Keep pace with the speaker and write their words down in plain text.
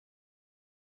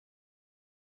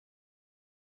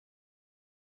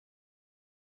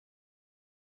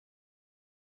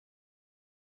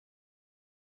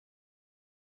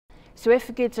So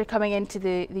if goods are coming into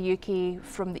the UK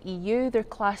from the EU, they're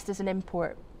classed as an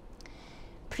import.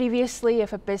 Previously,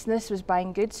 if a business was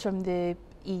buying goods from the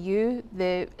EU,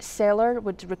 the seller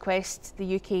would request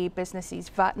the UK business's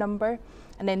VAT number,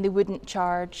 and then they wouldn't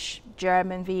charge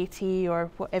German VAT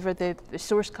or whatever the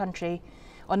source country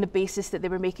on the basis that they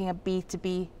were making a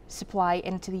B2B supply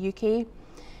into the UK.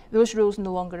 Those rules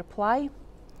no longer apply.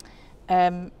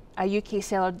 A UK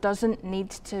seller doesn't need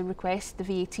to request the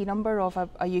VAT number of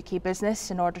a UK business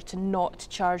in order to not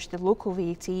charge the local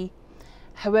VAT.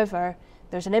 However,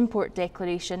 there's an import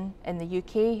declaration in the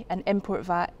UK, and import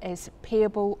VAT is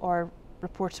payable or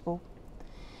reportable.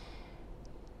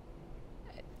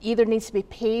 Either needs to be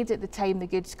paid at the time the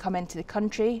goods come into the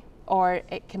country, or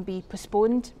it can be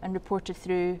postponed and reported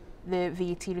through the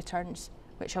VAT returns,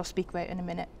 which I'll speak about in a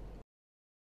minute.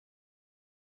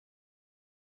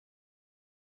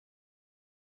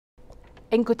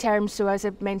 Incoterms, so as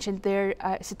I mentioned there,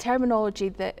 it's a terminology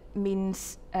that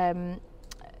means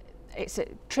it's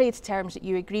trade terms that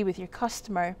you agree with your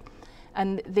customer,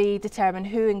 and they determine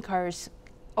who incurs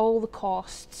all the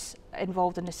costs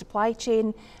involved in the supply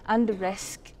chain and the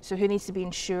risk, so who needs to be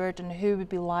insured and who would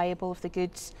be liable if the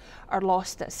goods are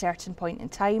lost at a certain point in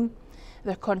time.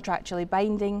 They're contractually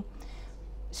binding.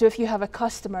 So if you have a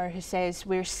customer who says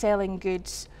we're selling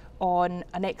goods on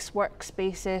an ex-works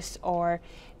basis or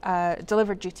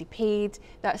delivered duty paid,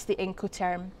 that's the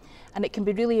Incoterm. And it can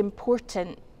be really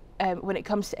important when it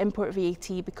comes to import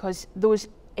VAT, because those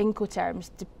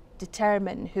Incoterms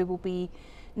determine who will be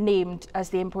named as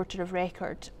the importer of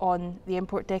record on the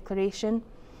import declaration.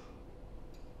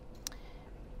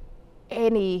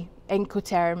 Any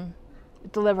Incoterm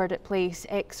delivered at place,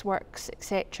 ex-works,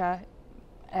 etc.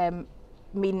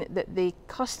 mean that the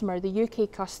customer, the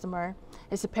UK customer,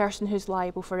 is the person who's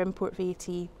liable for import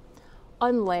VAT,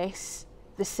 unless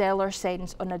the seller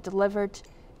sends on a delivered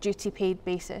duty paid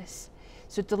basis.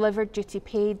 So delivered duty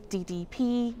paid,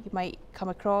 DDP, you might come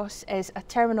across, is a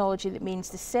terminology that means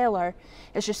the seller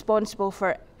is responsible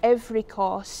for every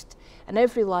cost and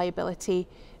every liability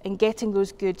in getting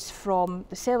those goods from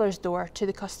the seller's door to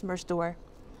the customer's door.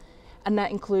 And that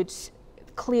includes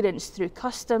clearance through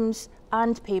customs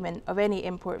and payment of any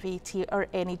import VAT or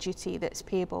any duty that's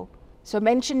payable. So I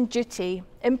mentioned duty,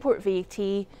 import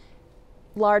VAT,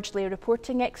 largely a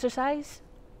reporting exercise,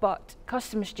 but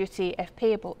customs duty, if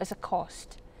payable, is a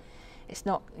cost. It's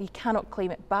not, you cannot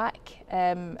claim it back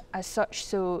as such,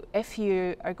 so if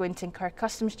you are going to incur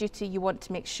customs duty, you want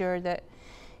to make sure that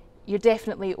you're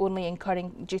definitely only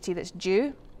incurring duty that's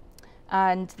due,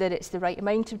 and that it's the right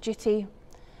amount of duty,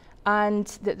 and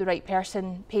that the right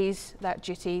person pays that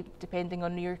duty depending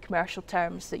on your commercial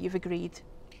terms that you've agreed.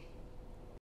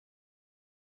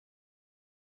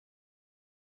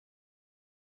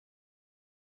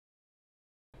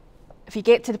 If you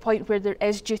get to the point where there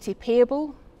is duty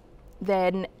payable,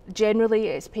 then generally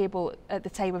it's payable at the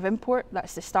time of import.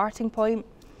 That's the starting point.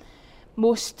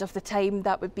 Most of the time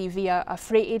that would be via a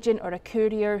freight agent or a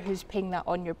courier who's paying that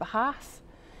on your behalf,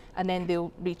 and then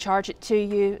they'll recharge it to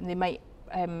you, and they might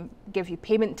give you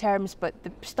payment terms, but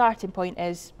the starting point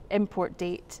is import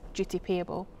date, duty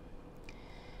payable.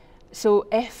 So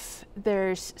if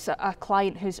there's a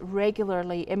client who's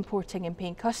regularly importing and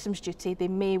paying customs duty, they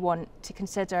may want to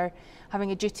consider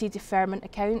having a duty deferment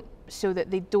account so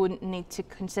that they don't need to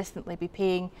consistently be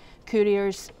paying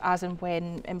couriers as and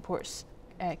when imports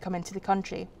come into the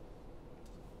country.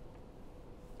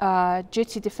 A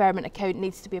duty deferment account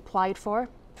needs to be applied for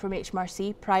from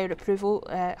HMRC. Prior approval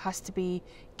has to be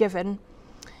given.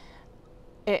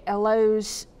 It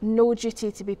allows no duty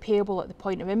to be payable at the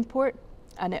point of import,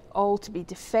 and it all to be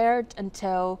deferred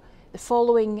until the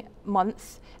following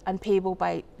month and payable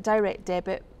by direct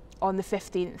debit on the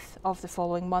 15th of the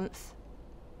following month.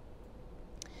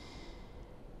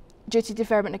 Duty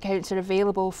deferment accounts are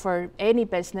available for any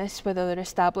business, whether they're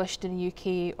established in the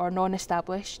UK or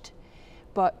non-established,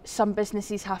 but some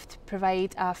businesses have to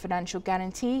provide a financial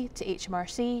guarantee to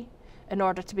HMRC in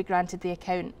order to be granted the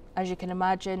account. As you can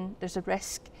imagine, there's a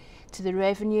risk to the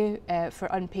revenue for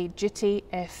unpaid duty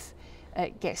if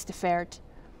it gets deferred.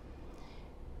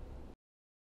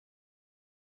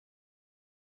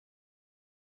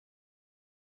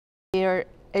 There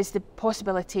is the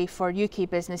possibility for UK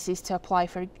businesses to apply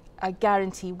for a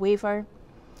guarantee waiver,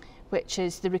 which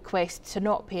is the request to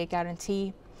not pay a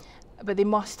guarantee, but they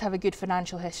must have a good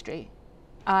financial history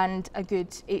and a good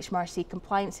HMRC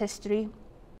compliance history.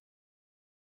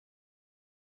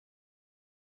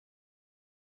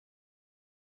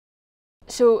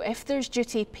 So if there's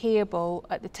duty payable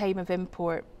at the time of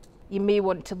import, you may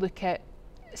want to look at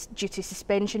duty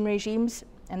suspension regimes,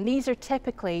 and these are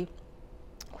typically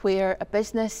where a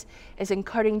business is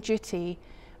incurring duty,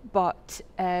 but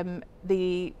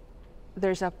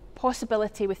there's a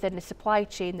possibility within the supply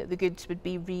chain that the goods would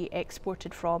be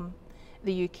re-exported from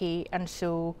the UK, and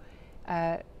so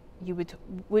you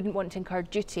wouldn't want to incur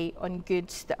duty on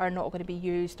goods that are not going to be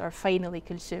used or finally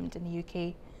consumed in the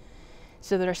UK.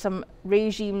 So there are some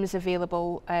regimes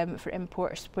available for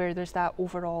imports where there's that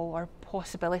overall or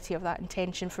possibility of that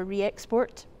intention for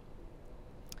re-export.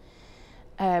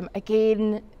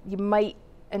 Again, you might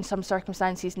in some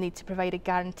circumstances need to provide a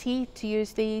guarantee to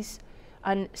use these,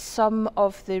 and some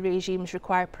of the regimes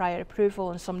require prior approval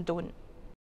and some don't.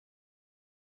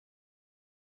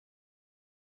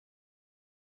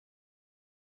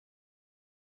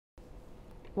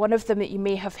 One of them that you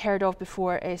may have heard of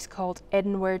before is called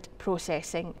inward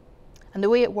processing. And the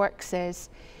way it works is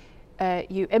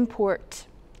you import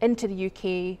into the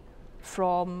UK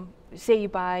from, say you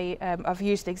buy, I've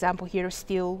used the example here of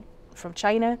steel from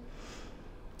China.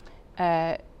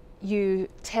 You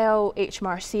tell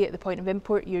HMRC at the point of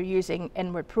import you're using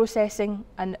inward processing,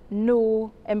 and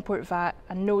no import VAT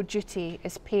and no duty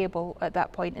is payable at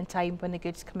that point in time when the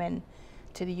goods come in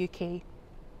to the UK.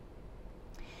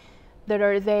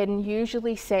 There are then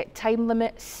usually set time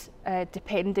limits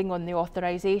depending on the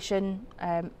authorisation,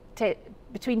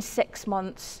 between 6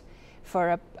 months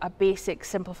for a basic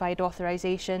simplified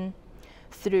authorisation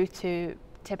through to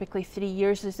typically 3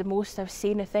 years is the most I've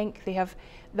seen. I think they have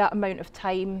that amount of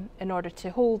time in order to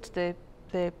hold the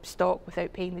stock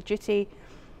without paying the duty,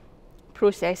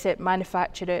 process it,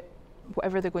 manufacture it,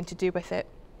 whatever they're going to do with it.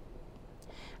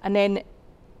 And then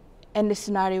in the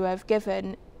scenario I've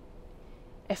given,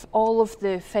 if all of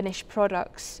the finished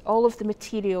products, all of the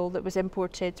material that was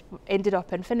imported ended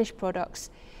up in finished products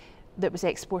that was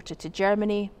exported to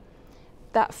Germany,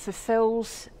 that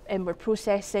fulfills inward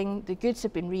processing. The goods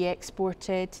have been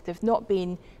re-exported, they've not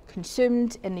been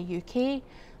consumed in the UK,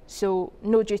 so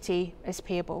no duty is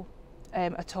payable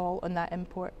at all on that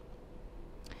import.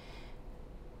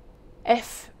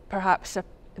 If perhaps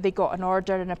they got an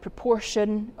order and a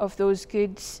proportion of those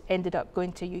goods ended up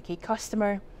going to a UK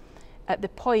customer, at the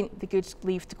point the goods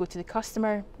leave to go to the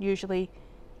customer, usually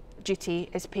duty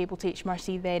is payable to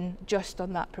HMRC then just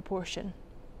on that proportion.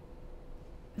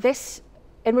 This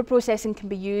inward processing can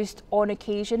be used on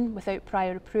occasion without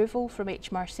prior approval from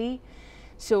HMRC.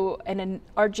 So in an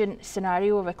urgent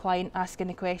scenario of a client asking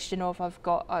the question of, I've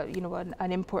got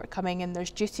an import coming and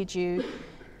there's duty due,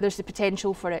 there's the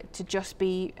potential for it to just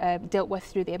be dealt with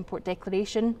through the import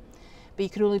declaration, but you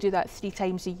can only do that 3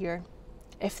 times a year.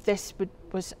 If this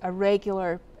was a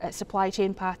regular supply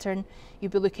chain pattern,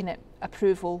 you'd be looking at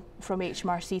approval from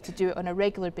HMRC to do it on a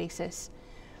regular basis.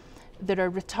 There are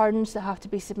returns that have to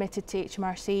be submitted to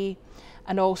HMRC,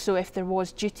 and also if there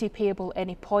was duty payable at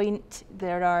any point,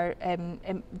 there are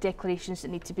declarations that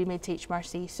need to be made to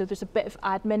HMRC. So there's a bit of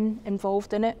admin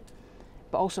involved in it,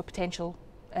 but also potential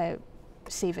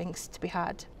savings to be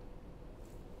had.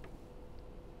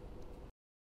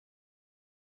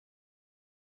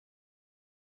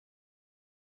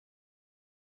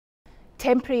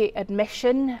 Temporary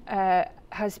admission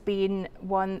has been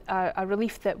a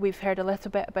relief that we've heard a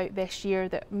little bit about this year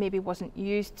that maybe wasn't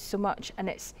used so much, and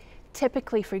it's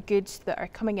typically for goods that are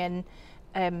coming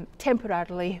in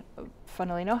temporarily,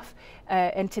 funnily enough,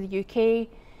 into the UK,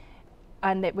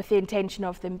 and with the intention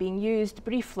of them being used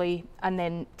briefly and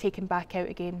then taken back out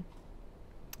again.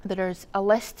 There's a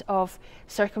list of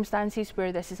circumstances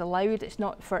where this is allowed. It's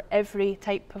not for every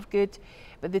type of good,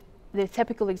 but the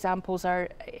typical examples are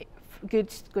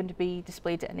goods going to be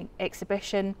displayed at an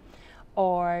exhibition,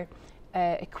 or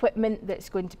equipment that's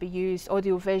going to be used,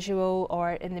 audio-visual,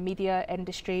 or in the media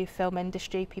industry, film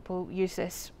industry, people use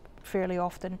this fairly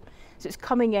often. So it's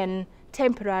coming in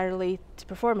temporarily to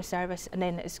perform a service, and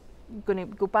then it's going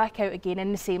to go back out again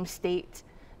in the same state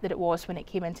that it was when it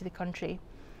came into the country.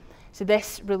 So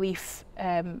this relief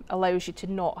allows you to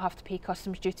not have to pay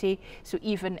customs duty. So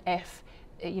even if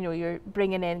you're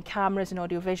bringing in cameras and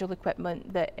audiovisual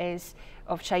equipment that is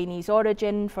of Chinese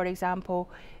origin, for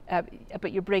example,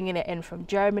 but you're bringing it in from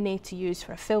Germany to use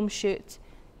for a film shoot,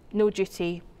 no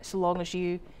duty so long as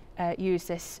you use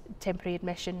this temporary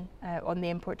admission on the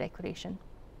import declaration.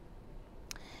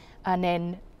 And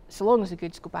then so long as the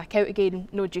goods go back out again,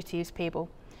 no duty is payable.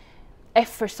 If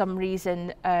for some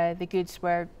reason the goods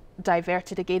were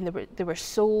diverted again, they were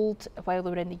sold while they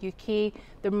were in the UK,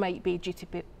 there might be duty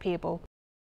payable.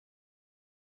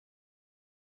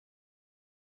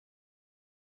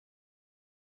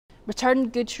 Return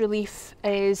goods relief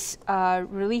is a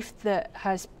relief that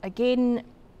has, again,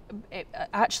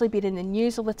 actually been in the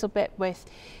news a little bit with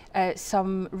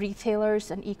some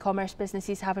retailers and e-commerce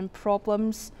businesses having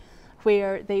problems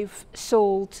where they've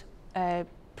sold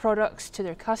products to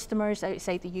their customers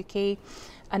outside the UK,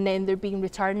 and then they're being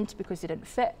returned because they didn't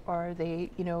fit or they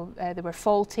were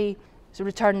faulty. So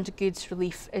returned goods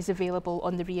relief is available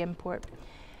on the re-import.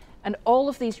 And all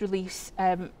of these reliefs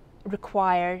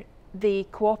require the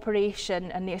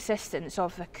cooperation and the assistance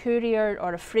of a courier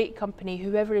or a freight company,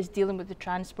 whoever is dealing with the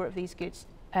transport of these goods.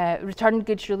 Return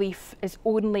goods relief is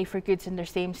only for goods in their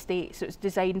same state, so it's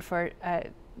designed for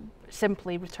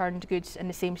simply returned goods in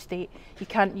the same state. You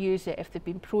can't use it if they've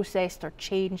been processed or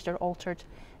changed or altered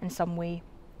in some way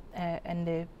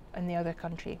in the other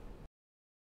country.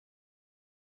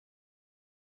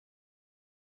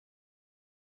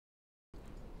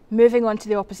 Moving on to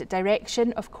the opposite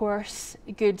direction, of course,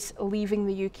 goods leaving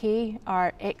the UK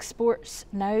are exports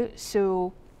now.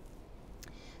 So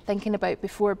thinking about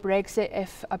before Brexit,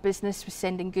 if a business was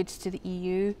sending goods to the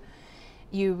EU,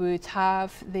 you would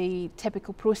have the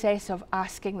typical process of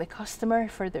asking the customer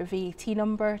for their VAT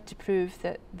number to prove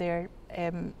that they're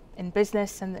in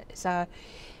business and that it's a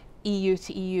EU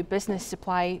to EU business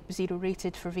supply, zero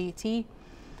rated for VAT.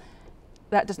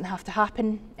 That doesn't have to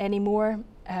happen anymore.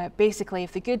 Basically,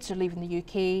 if the goods are leaving the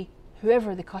UK,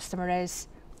 whoever the customer is,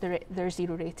 they're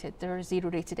zero rated. They're a zero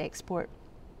rated export.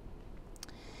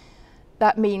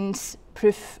 That means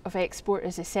proof of export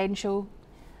is essential.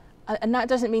 And that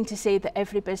doesn't mean to say that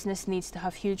every business needs to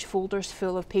have huge folders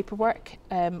full of paperwork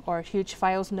or huge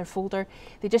files in their folder.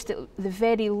 They just, at the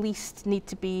very least, need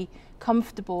to be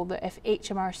comfortable that if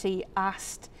HMRC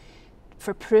asked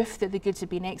for proof that the goods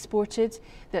have been exported,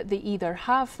 that they either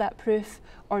have that proof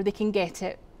or they can get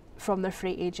it from their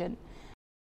freight agent.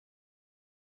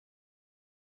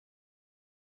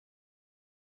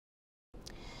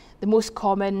 The most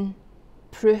common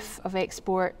proof of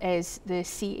export is the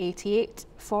C88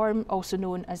 form, also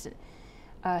known as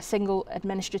a single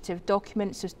administrative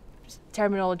document. So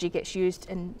terminology gets used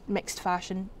in mixed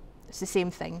fashion. It's the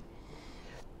same thing.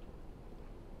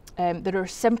 There are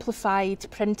simplified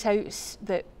printouts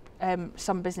that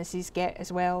some businesses get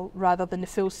as well, rather than the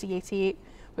full C88,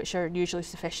 which are usually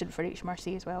sufficient for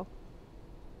HMRC as well.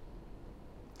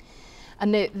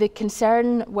 And the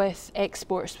concern with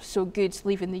exports, so goods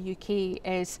leaving the UK,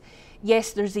 is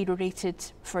yes, they're zero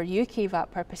rated for UK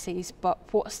VAT purposes, but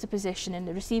what's the position in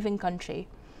the receiving country?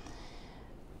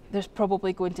 There's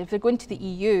probably going to, if they're going to the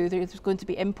EU, there's going to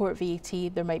be import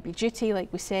VAT, there might be duty,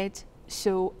 like we said.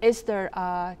 So is there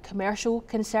a commercial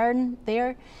concern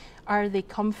there? Are they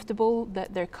comfortable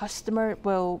that their customer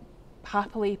will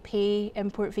happily pay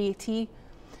import VAT?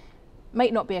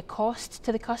 Might not be a cost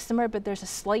to the customer, but there's a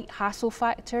slight hassle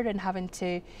factor in having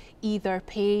to either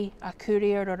pay a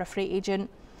courier or a freight agent,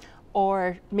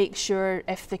 or make sure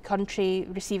if the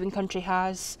receiving country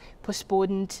has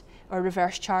postponed or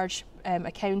reverse charge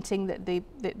accounting that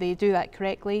they do that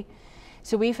correctly.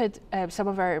 So we've had some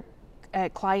of our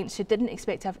clients who didn't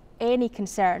expect to have any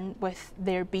concern with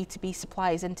their B2B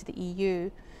supplies into the EU,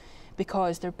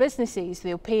 because they're businesses,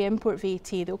 they'll pay import VAT,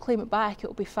 they'll claim it back,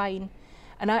 it'll be fine.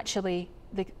 And actually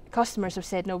the customers have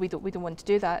said, no, we don't want to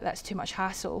do that, that's too much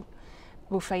hassle.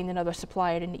 We'll find another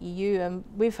supplier in the EU, and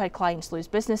we've had clients lose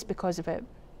business because of it.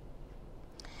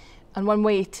 And one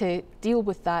way to deal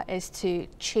with that is to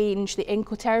change the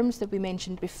Incoterms that we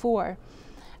mentioned before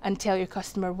and tell your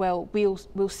customer, well,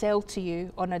 we'll sell to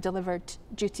you on a delivered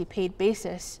duty paid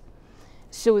basis,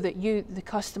 so that the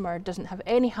customer doesn't have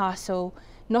any hassle,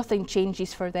 nothing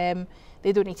changes for them,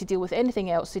 they don't need to deal with anything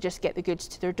else, they just get the goods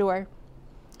to their door.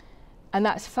 And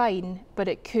that's fine, but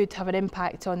it could have an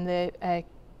impact on the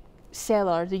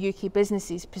seller, the UK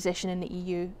business's position in the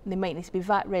EU. They might need to be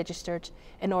VAT registered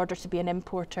in order to be an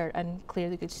importer and clear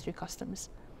the goods through customs.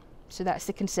 So that's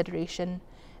the consideration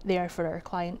there for our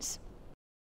clients.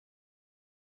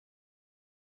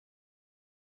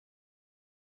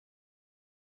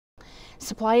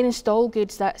 Supply and install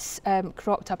goods, that's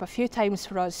cropped up a few times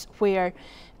for us, where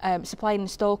supply and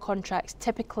install contracts,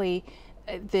 typically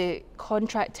the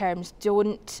contract terms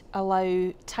don't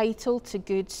allow title to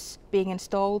goods being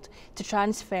installed to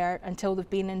transfer until they've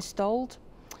been installed.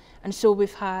 And so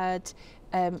we've had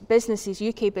businesses,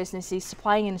 UK businesses,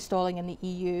 supplying and installing in the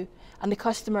EU, and the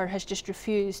customer has just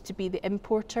refused to be the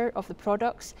importer of the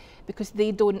products because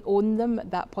they don't own them at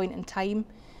that point in time.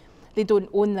 They don't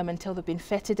own them until they've been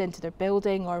fitted into their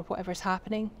building or whatever's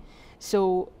happening.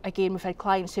 So again, we've had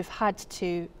clients who've had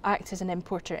to act as an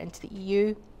importer into the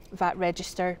EU, VAT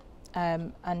register,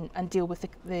 and deal with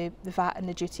the VAT and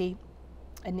the duty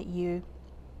in the EU.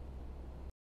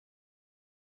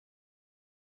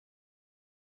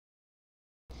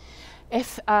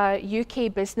 If a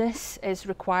UK business is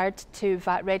required to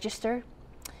VAT register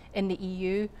in the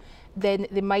EU, then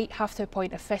they might have to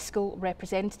appoint a fiscal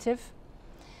representative.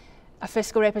 A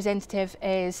fiscal representative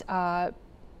is a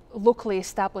locally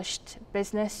established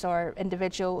business or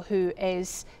individual who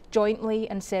is jointly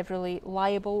and severally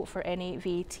liable for any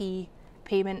VAT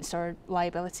payments or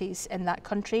liabilities in that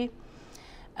country.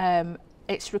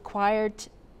 It's required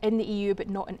in the EU but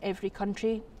not in every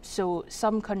country, so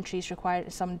some countries require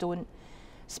it, some don't.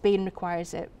 Spain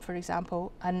requires it, for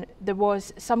example, and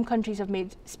some countries have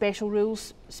made special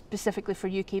rules specifically for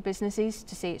UK businesses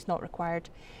to say it's not required,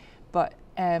 but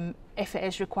if it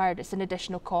is required, it's an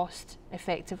additional cost.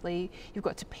 Effectively, you've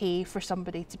got to pay for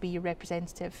somebody to be your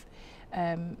representative,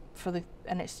 and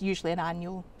it's usually an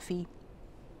annual fee.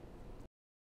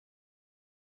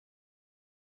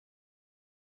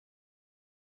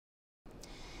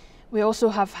 We also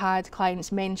have had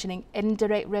clients mentioning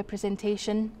indirect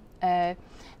representation.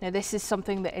 Now this is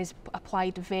something that is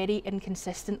applied very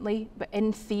inconsistently, but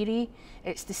in theory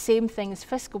it's the same thing as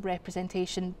fiscal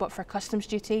representation but for customs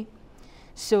duty.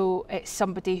 So it's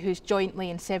somebody who's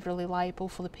jointly and severally liable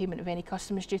for the payment of any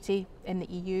customs duty in the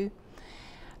EU.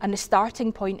 And the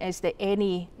starting point is that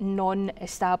any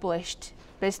non-established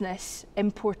business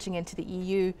importing into the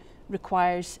EU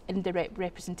requires indirect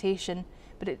representation,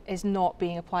 but it is not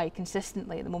being applied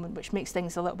consistently at the moment, which makes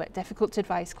things a little bit difficult to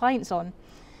advise clients on.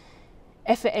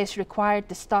 If it is required,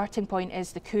 the starting point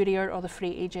is the courier or the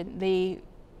freight agent. They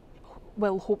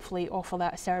will hopefully offer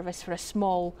that service for a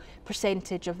small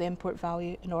percentage of the import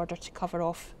value in order to cover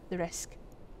off the risk.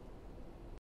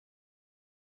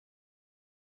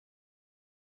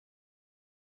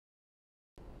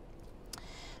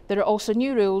 There are also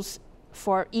new rules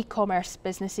for e-commerce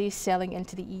businesses selling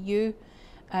into the EU,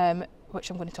 which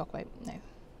I'm going to talk about now.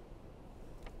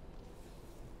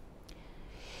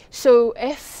 So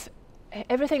if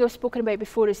everything I've spoken about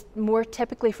before is more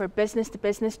typically for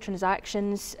business-to-business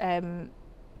transactions and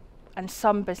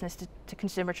some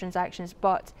business-to-consumer transactions,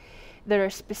 but there are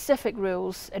specific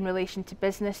rules in relation to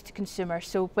business-to-consumer.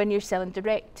 So when you're selling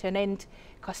direct to an end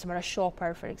customer, a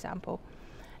shopper, for example,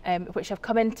 which have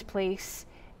come into place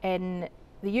in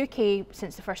the UK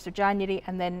since the 1st of January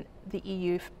and then the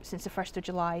EU since the 1st of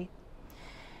July.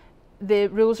 The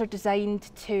rules are designed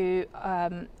to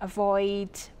avoid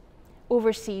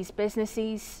overseas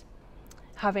businesses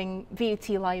having VAT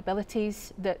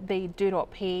liabilities that they do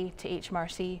not pay to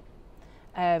HMRC.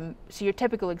 So your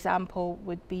typical example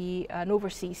would be an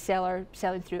overseas seller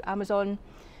selling through Amazon,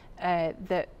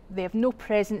 that they have no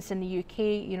presence in the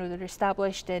UK, they're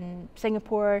established in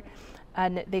Singapore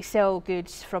and they sell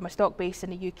goods from a stock base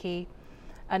in the UK,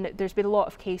 and there's been a lot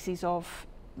of cases of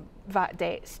VAT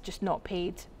debts just not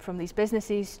paid from these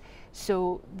businesses.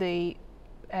 So the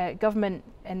government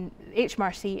and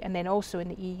HMRC and then also in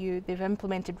the EU, they've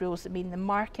implemented rules that mean the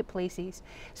marketplaces,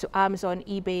 so Amazon,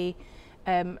 eBay,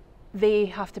 they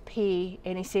have to pay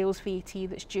any sales VAT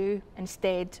that's due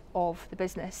instead of the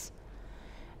business.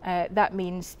 That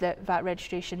means that VAT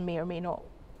registration may or may not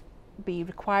be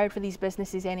required for these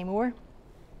businesses anymore.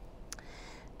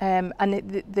 And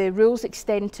the rules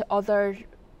extend to other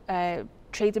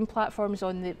trading platforms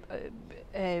on the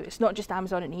it's not just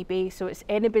Amazon and eBay, so it's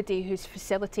anybody who's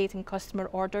facilitating customer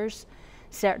orders,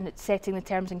 setting the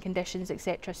terms and conditions,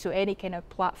 etc. So any kind of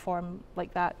platform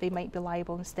like that, they might be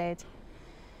liable instead.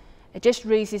 It just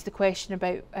raises the question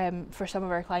about, for some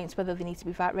of our clients, whether they need to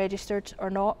be VAT registered or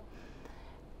not.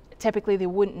 Typically they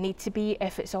wouldn't need to be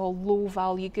if it's all low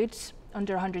value goods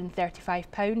under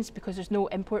 £135, because there's no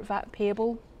import VAT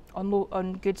payable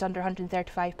on goods under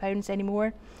 £135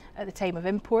 anymore at the time of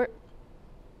import.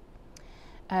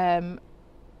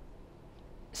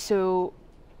 So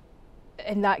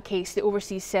in that case, the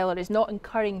overseas seller is not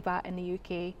incurring VAT in the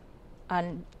UK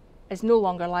and is no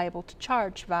longer liable to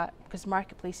charge VAT because the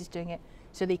marketplace is doing it,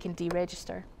 so they can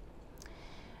deregister.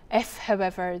 If,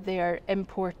 however, they're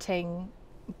importing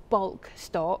bulk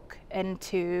stock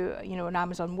into an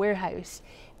Amazon warehouse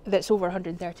that's over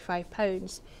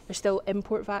 £135, there's still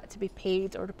import VAT to be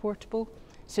paid or reportable,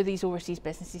 so these overseas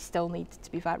businesses still need to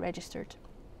be VAT registered.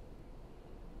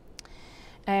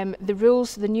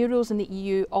 The new rules in the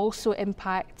EU also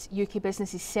impact UK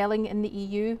businesses selling in the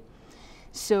EU.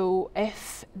 So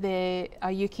if a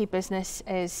UK business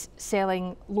is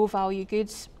selling low value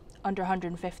goods under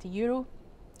 €150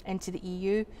 into the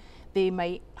EU, they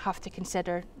might have to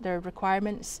consider their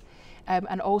requirements.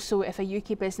 And also if a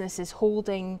UK business is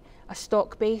holding a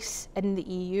stock base in the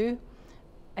EU,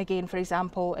 again, for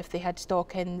example, if they had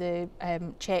stock in the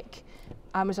Czech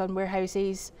Amazon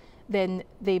warehouses, then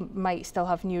they might still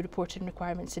have new reporting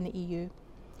requirements in the EU.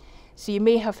 So you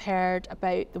may have heard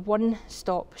about the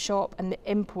one-stop shop and the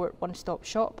import one-stop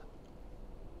shop.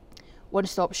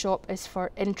 one-stop shop is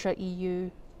for intra-EU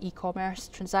e-commerce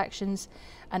transactions,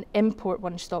 and import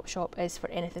one-stop shop is for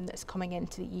anything that's coming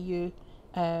into the EU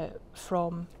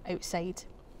from outside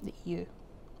the EU.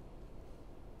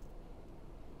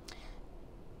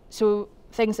 So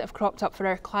things that have cropped up for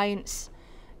our clients,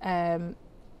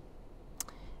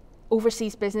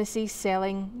 overseas businesses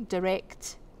selling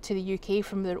direct to the UK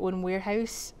from their own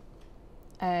warehouse,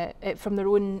 from their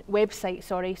own website,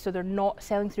 sorry, so they're not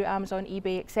selling through Amazon,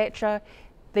 eBay, etc.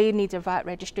 They need a VAT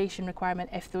registration requirement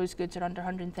if those goods are under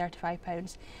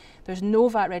 £135. There's no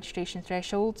VAT registration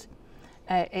threshold.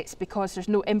 It's because there's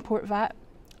no import VAT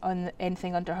on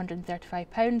anything under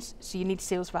 £135, so you need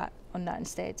sales VAT on that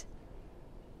instead.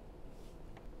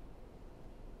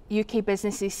 UK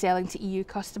businesses selling to EU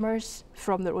customers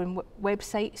from their own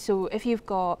website. So if you've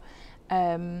got,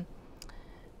 let's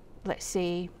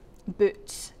say,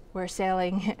 Boots, we're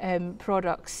selling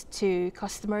products to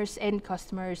customers, end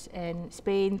customers in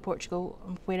Spain, Portugal,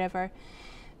 wherever.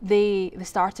 The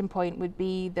starting point would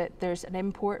be that there's an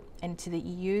import into the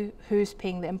EU. Who's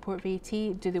paying the import VAT?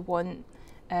 Do they want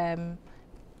the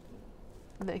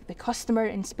customer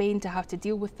in Spain to have to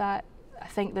deal with that? I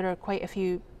think there are quite a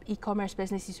few e-commerce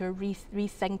businesses who are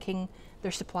rethinking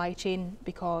their supply chain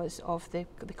because of the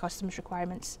customs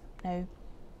requirements now.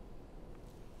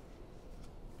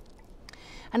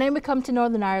 And then we come to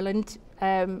Northern Ireland,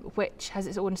 which has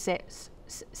its own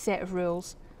set of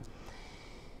rules.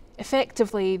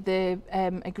 Effectively, the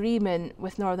agreement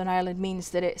with Northern Ireland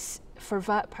means that it's, for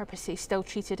VAT purposes, still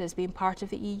treated as being part of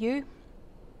the EU.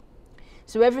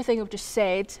 So everything I've just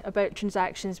said about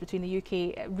transactions between the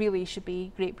UK really should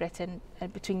be Great Britain,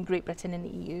 between Great Britain and the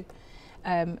EU.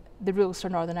 The rules for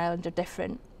Northern Ireland are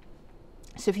different.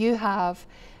 So if you have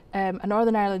a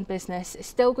Northern Ireland business, it's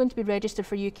still going to be registered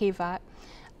for UK VAT,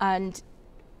 and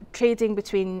trading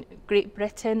between Great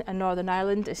Britain and Northern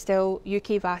Ireland is still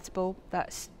UK VATable.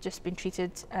 That's just been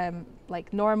treated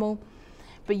like normal.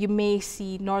 But you may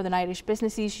see Northern Irish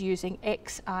businesses using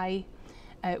XI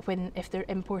if they're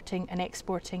importing and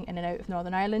exporting in and out of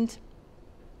Northern Ireland.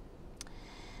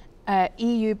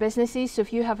 EU businesses, so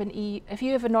if you have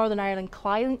a Northern Ireland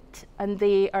client and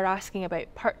they are asking about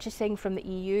purchasing from the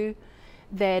EU,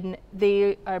 then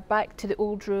they are back to the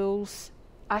old rules.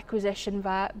 Acquisition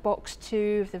VAT, box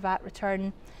 2 of the VAT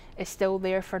return is still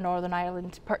there for Northern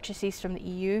Ireland purchases from the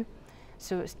EU,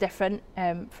 so it's different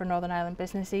for Northern Ireland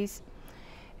businesses.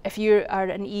 If you are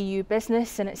an EU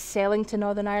business and it's selling to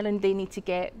Northern Ireland, they need to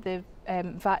get the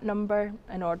VAT number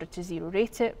in order to zero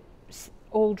rate it. It's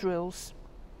old rules.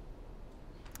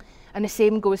 And the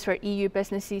same goes for EU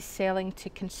businesses selling to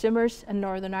consumers in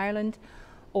Northern Ireland.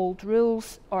 Old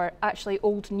rules, or actually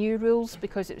old new rules,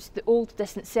 because it was the old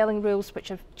distance selling rules which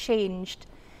have changed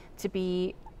to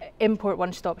be import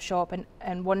one-stop shop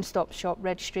and one-stop shop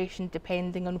registration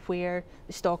depending on where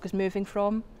the stock is moving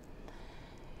from.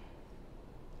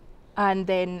 And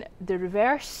then the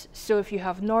reverse, so if you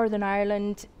have Northern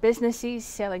Ireland businesses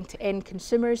selling to end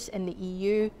consumers in the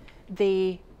EU,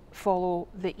 they follow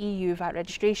the EU VAT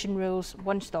registration rules,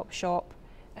 one-stop shop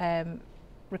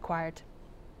required.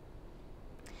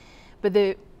 But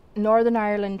the Northern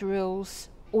Ireland rules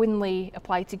only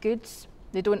apply to goods,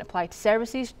 they don't apply to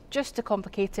services. Just to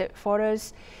complicate it for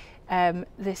us,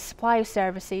 the supply of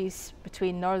services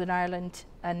between Northern Ireland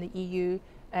and the EU,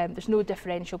 there's no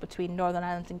differential between Northern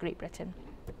Ireland and Great Britain.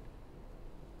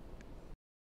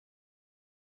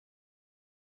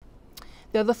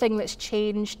 The other thing that's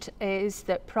changed is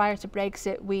that prior to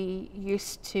Brexit, we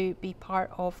used to be part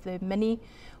of the mini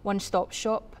one-stop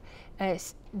shop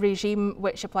regime,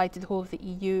 which applied to the whole of the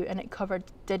EU, and it covered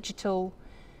digital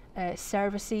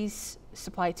services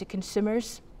supplied to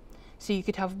consumers. So you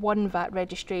could have one VAT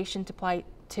registration to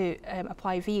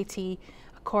apply VAT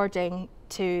according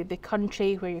to the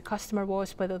country where your customer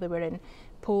was, whether they were in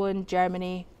Poland,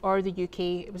 Germany or the UK.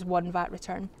 It was one VAT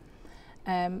return.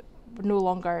 We're no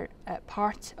longer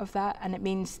part of that, and it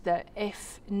means that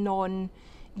if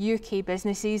non-UK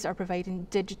businesses are providing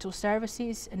digital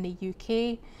services in the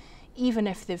UK, even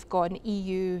if they've got an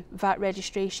EU VAT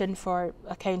registration for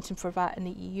accounting for VAT in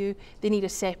the EU, they need a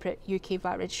separate UK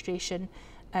VAT registration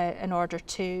in order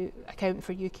to account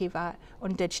for UK VAT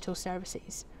on digital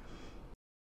services.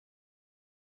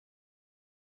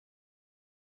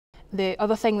 The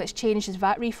other thing that's changed is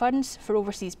VAT refunds for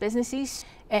overseas businesses.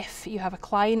 If you have a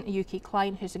client, a UK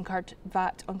client, who's incurred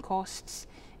VAT on costs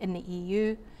in the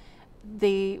EU,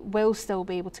 they will still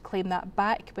be able to claim that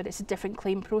back, but it's a different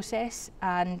claim process,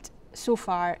 and so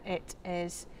far it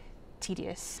is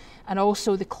tedious. And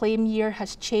also the claim year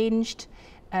has changed.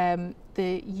 The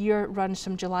year runs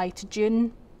from July to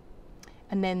June,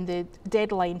 and then the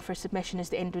deadline for submission is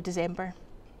the end of December.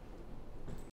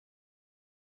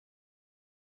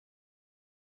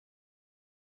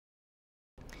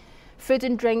 Food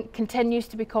and drink continues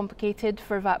to be complicated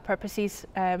for VAT purposes.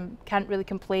 Can't really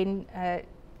complain.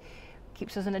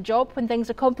 Keeps us in a job when things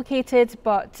are complicated,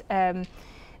 but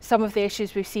some of the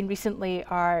issues we've seen recently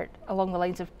are along the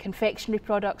lines of confectionery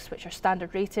products, which are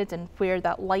standard rated, and where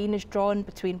that line is drawn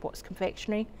between what's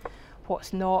confectionery,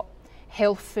 what's not.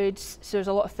 Health foods, so there's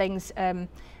a lot of things,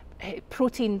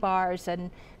 protein bars and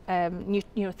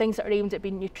things that are aimed at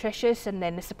being nutritious, and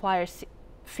then the suppliers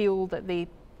feel that they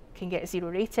can get a 0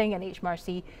 rating, and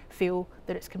HMRC feel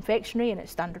that it's confectionery and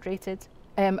it's standard rated.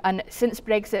 And since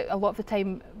Brexit, a lot of the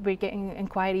time we're getting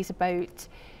inquiries about,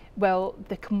 well,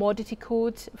 the commodity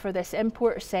code for this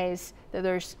import says that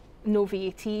there's no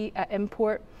VAT at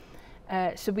import,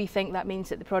 so we think that means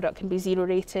that the product can be 0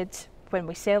 rated when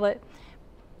we sell it.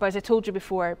 But as I told you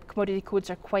before, commodity codes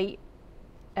are quite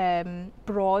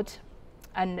broad,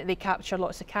 and they capture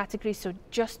lots of categories, so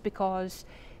just because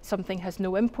something has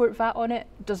no import VAT on it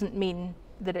doesn't mean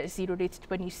that it's 0 rated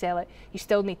when you sell it. You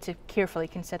still need to carefully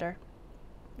consider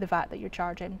the VAT that you're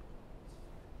charging.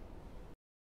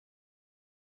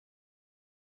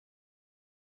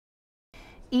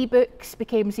 E-books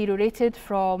became 0 rated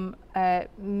from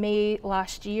May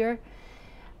last year,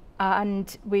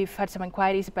 and we've had some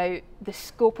inquiries about the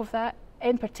scope of that,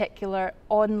 in particular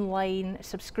online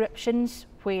subscriptions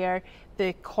where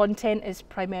the content is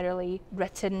primarily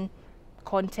written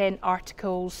content,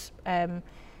 articles,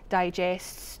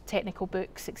 digests, technical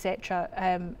books, etc.,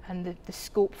 and the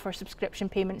scope for subscription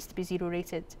payments to be 0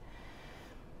 rated.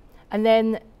 And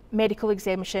then medical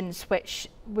exemptions, which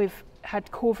we've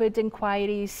had COVID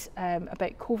inquiries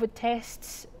about COVID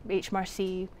tests.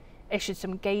 HMRC issued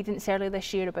some guidance earlier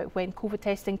this year about when COVID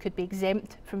testing could be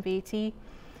exempt from VAT.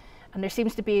 And there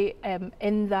seems to be,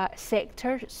 in that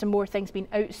sector, some more things being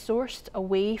outsourced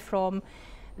away from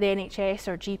the NHS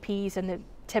or GPs and the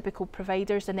typical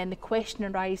providers, and then the question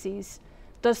arises,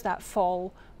 does that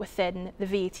fall within the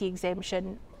VAT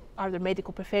exemption? Are there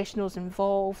medical professionals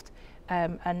involved,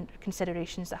 and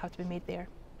considerations that have to be made there?